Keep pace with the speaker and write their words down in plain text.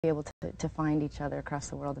be able to find each other across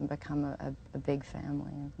the world and become a big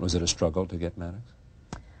family. Was it a struggle to get Maddox?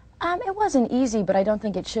 It wasn't easy, but I don't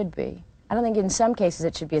think it should be. I don't think in some cases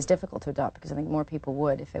it should be as difficult to adopt, because I think more people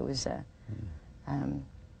would if it was, it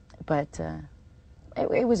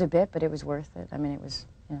was a bit, but it was worth it. I mean, it was,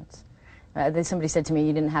 you know, somebody said to me,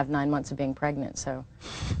 you didn't have 9 months of being pregnant, so,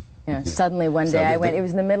 you know, suddenly one day I went, it was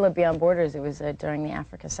in the middle of Beyond Borders, it was during the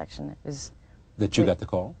Africa section, it was... That you got the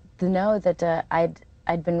call? No, that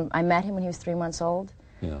I met him when he was 3 months old.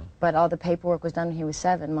 Yeah. But all the paperwork was done when he was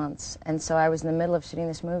 7 months, and so I was in the middle of shooting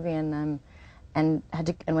this movie, and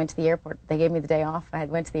went to the airport. They gave me the day off. I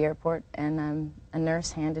went to the airport, and a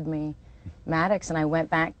nurse handed me Maddox, and I went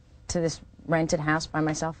back to this rented house by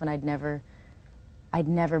myself, and I'd never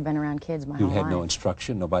been around kids my whole life. You had no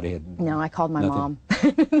instruction. Nobody had. No, I called my mom.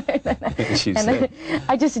 She said.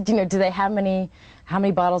 I just, you know, do they how many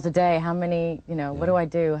bottles a day? How many, you know, what do I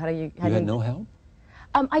do? How do you? You had no help?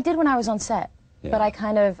 I did when I was on set. Yeah. But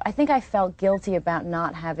I think I felt guilty about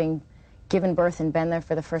not having given birth and been there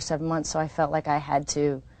for the first 7 months, so I felt like I had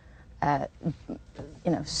to,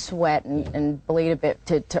 you know, sweat and bleed a bit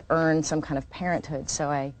to earn some kind of parenthood. So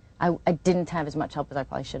I didn't have as much help as I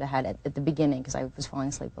probably should have had at the beginning, because I was falling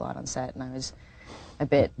asleep a lot on set, and I was a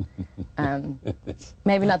bit,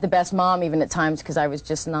 maybe not the best mom even at times, because I was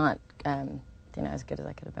just not, you know, as good as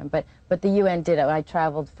I could have been. But the UN did it. I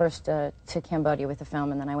traveled first to Cambodia with the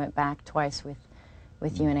film, and then I went back twice with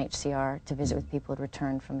UNHCR to visit with people who had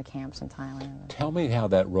returned from the camps in Thailand. Tell me how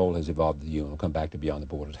that role has evolved for you, and we'll come back to Beyond the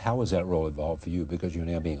Borders. How has that role evolved for you? Because you're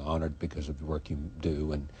now being honored because of the work you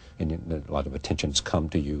do, and a lot of attention's come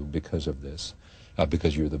to you because of this,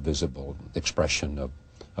 because you're the visible expression of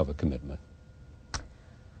a commitment.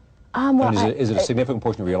 Well, is it a significant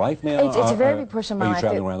portion of your life now? It's a very big portion of my life. Are you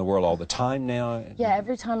traveling around the world all the time now? Yeah,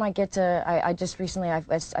 every time I get to, I just recently, I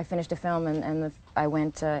finished a film, and I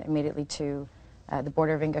went immediately to the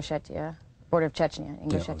border of Chechnya,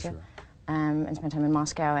 Ingushetia, sure. And spent time in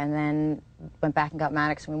Moscow, and then went back and got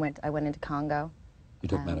Maddox, and I went into Congo. You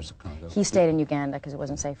took Maddox to Congo? He stayed in Uganda because it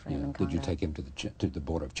wasn't safe for him in Congo. Did you take him to the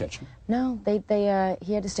border of Chechnya? No,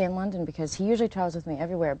 he had to stay in London, because he usually travels with me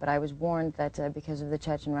everywhere, but I was warned that because of the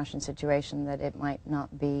Chechen-Russian situation that it might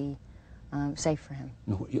not be safe for him.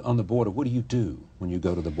 On the border, what do you do when you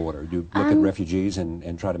go to the border? Do you look at refugees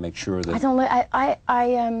and try to make sure that... I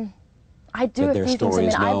don't I do a few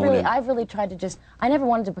things. I mean, I've really tried to just. I never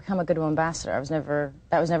wanted to become a goodwill ambassador.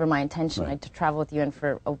 That was never my intention. Right. I to travel with you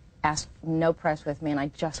and ask no press with me, and I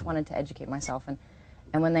just wanted to educate myself. And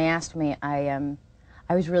when they asked me, I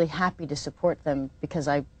was really happy to support them, because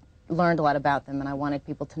I learned a lot about them, and I wanted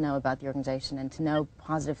people to know about the organization and to know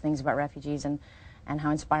positive things about refugees and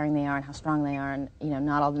how inspiring they are and how strong they are, and, you know,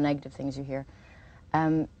 not all the negative things you hear.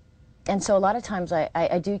 And so a lot of times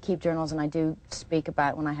I do keep journals, and I do speak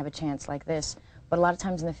about when I have a chance like this, but a lot of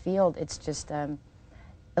times in the field it's just a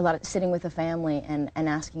lot of sitting with a family and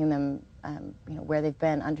asking them, you know, where they've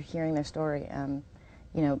been, hearing their story,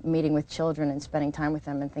 you know, meeting with children and spending time with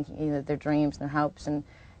them and thinking, you know, their dreams and their hopes, and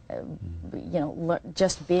you know,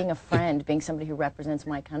 just being a friend, being somebody who represents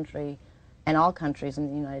my country and all countries in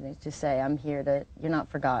the United States, to say I'm here to, you're not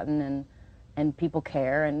forgotten, and people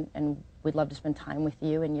care, and we'd love to spend time with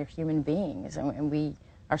you, and you're human beings, and we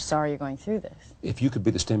are sorry you're going through this. If you could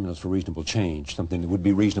be the stimulus for reasonable change, something that would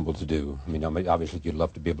be reasonable to do, I mean, obviously you'd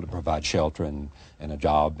love to be able to provide shelter and a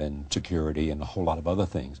job and security and a whole lot of other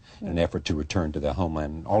things, in an effort to return to their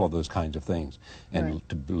homeland, all of those kinds of things, and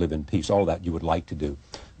to live in peace, all that you would like to do.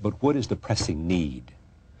 But what is the pressing need?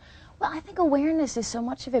 Well, I think awareness is so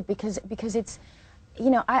much of it, because it's,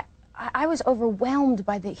 you know, I was overwhelmed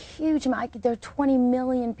by the huge amount. There are 20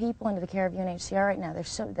 million people under the care of UNHCR right now.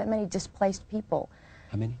 There's that many displaced people.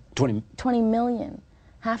 How many? 20 million.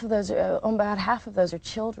 Half of those, about half of those are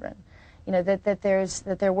children. You know, that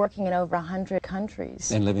they're working in over 100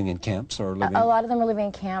 countries. And living in camps, or living? A lot of them are living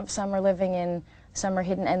in camps. Some are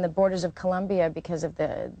hidden in the borders of Colombia because of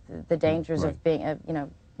the dangers of being, you know,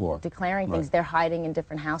 war. Declaring things. They're hiding in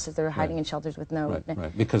different houses. They're hiding in shelters with no...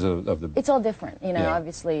 Right. Because of the... It's all different, you know,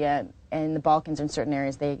 obviously, in the Balkans, in certain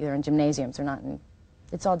areas, they're in gymnasiums, they're not in...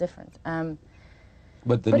 It's all different.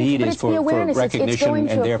 But the need is for recognition, it's going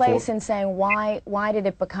and to a place and saying, why did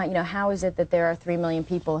it become... You know, how is it that there are 3 million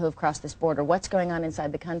people who have crossed this border? What's going on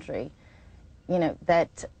inside the country? You know,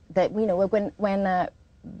 that you know,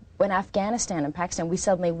 when Afghanistan and Pakistan,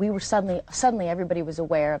 suddenly everybody was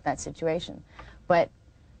aware of that situation. But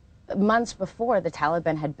months before, the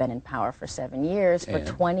Taliban had been in power for 7 years. For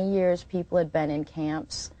 20 years, people had been in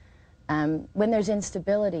camps. When there's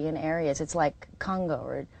instability in areas, it's like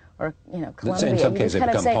Congo or Colombia. In some cases, you they just kind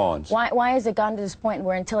of become say, pawns. why has it gotten to this point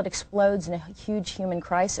where until it explodes in a huge human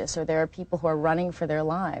crisis, or there are people who are running for their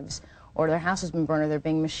lives, or their house has been burned, or they're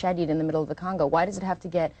being macheted in the middle of the Congo? Why does it have to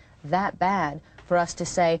get that bad for us to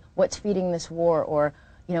say, what's feeding this war? Or,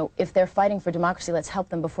 if they're fighting for democracy, let's help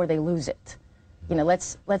them before they lose it.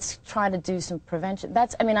 Let's try to do some prevention.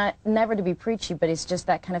 I never to be preachy, but it's just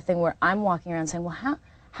that kind of thing where I'm walking around saying, well,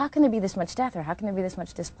 how can there be this much death, or how can there be this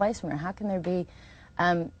much displacement, or how can there be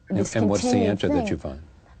this And what's the answer thing? that you find?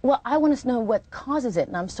 Well, I want to know what causes it,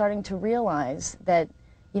 and I'm starting to realize that,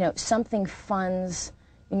 something funds.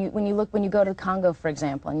 When you go to Congo, for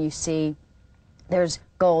example, and you see there's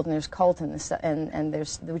gold and there's coltan and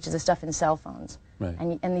there's, which is the stuff in cell phones, right.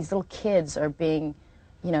 and these little kids are being,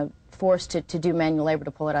 forced to do manual labor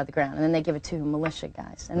to pull it out of the ground, and then they give it to militia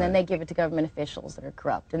guys, and then they give it to government officials that are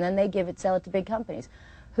corrupt, and then they sell it to big companies,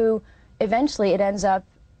 who eventually it ends up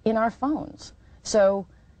in our phones. So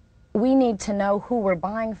we need to know who we're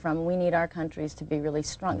buying from. We need our countries to be really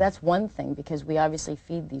strong. That's one thing, because we obviously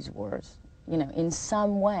feed these wars, in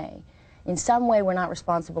some way. In some way, we're not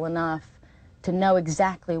responsible enough to know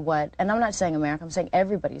exactly what, and I'm not saying America, I'm saying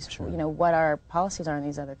everybody's, sure. What our policies are in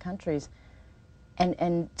these other countries.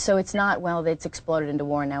 And so it's not, well, it's exploded into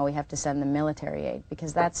war, now we have to send them military aid,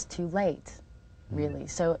 because that's too late, really.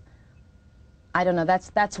 So I don't know,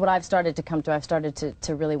 that's what I've started to come to. I've started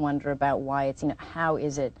to really wonder about why it's, how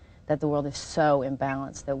is it that the world is so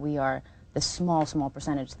imbalanced, that we are the small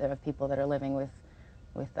percentage of people that are living with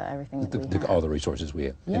everything that we have. All the resources we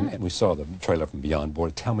have. Yeah. And we saw the trailer from Beyond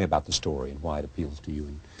Border. Tell me about the story and why it appeals to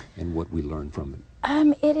you and what we learn from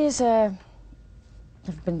it. It is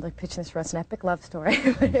I've been pitching this for us, an epic love story,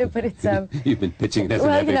 but it's You've been pitching it as an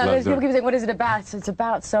epic love story. People keep saying, "What is it about?" So it's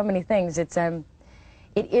about so many things. It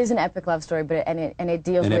is an epic love story, but it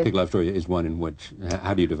deals with... An epic love story is one in which,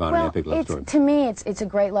 how do you define an epic love story? To me, it's a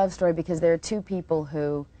great love story, because there are two people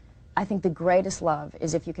who, I think the greatest love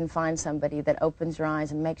is if you can find somebody that opens your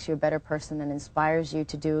eyes and makes you a better person and inspires you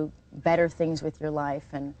to do better things with your life,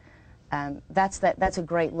 and that's a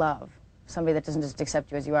great love. Somebody that doesn't just accept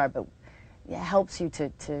you as you are, but helps you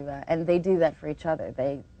and they do that for each other.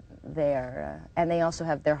 They are, and they also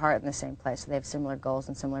have their heart in the same place. So they have similar goals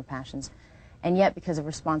and similar passions, and yet because of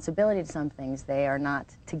responsibility to some things, they are not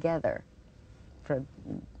together for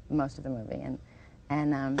most of the movie.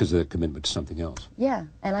 And because of the commitment to something else. Yeah,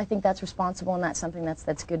 and I think that's responsible, and that's something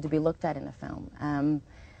that's good to be looked at in a film.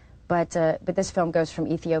 But this film goes from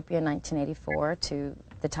Ethiopia in 1984 to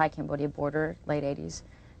the Thai-Cambodia border, late 80s,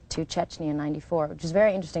 to Chechnya in 94, which is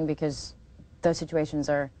very interesting because those situations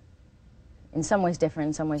are in some ways different,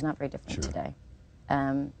 in some ways not very different today.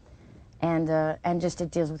 And just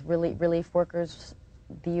it deals with relief workers,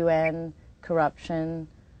 the UN, corruption,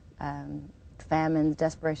 famine,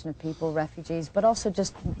 desperation of people, refugees, but also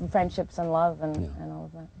just friendships and love and all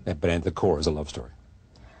of that. But at the core is a love story.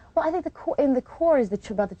 Well, I think in the core is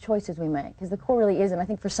about the choices we make, because the core really is, and I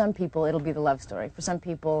think for some people it'll be the love story. For some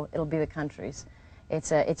people it'll be the countries.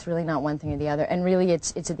 It's really not one thing or the other, and really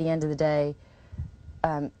it's at the end of the day,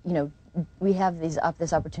 we have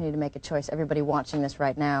this opportunity to make a choice. Everybody watching this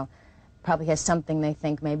right now probably has something they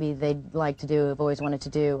think maybe they'd like to do, have always wanted to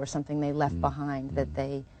do, or something they left behind that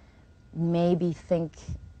they maybe think,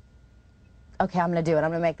 okay, I'm going to do it,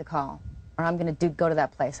 I'm going to make the call, or I'm going to go to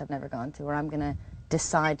that place I've never gone to, or I'm going to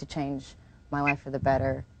decide to change my life for the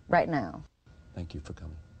better right now. Thank you for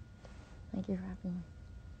coming. Thank you for having me.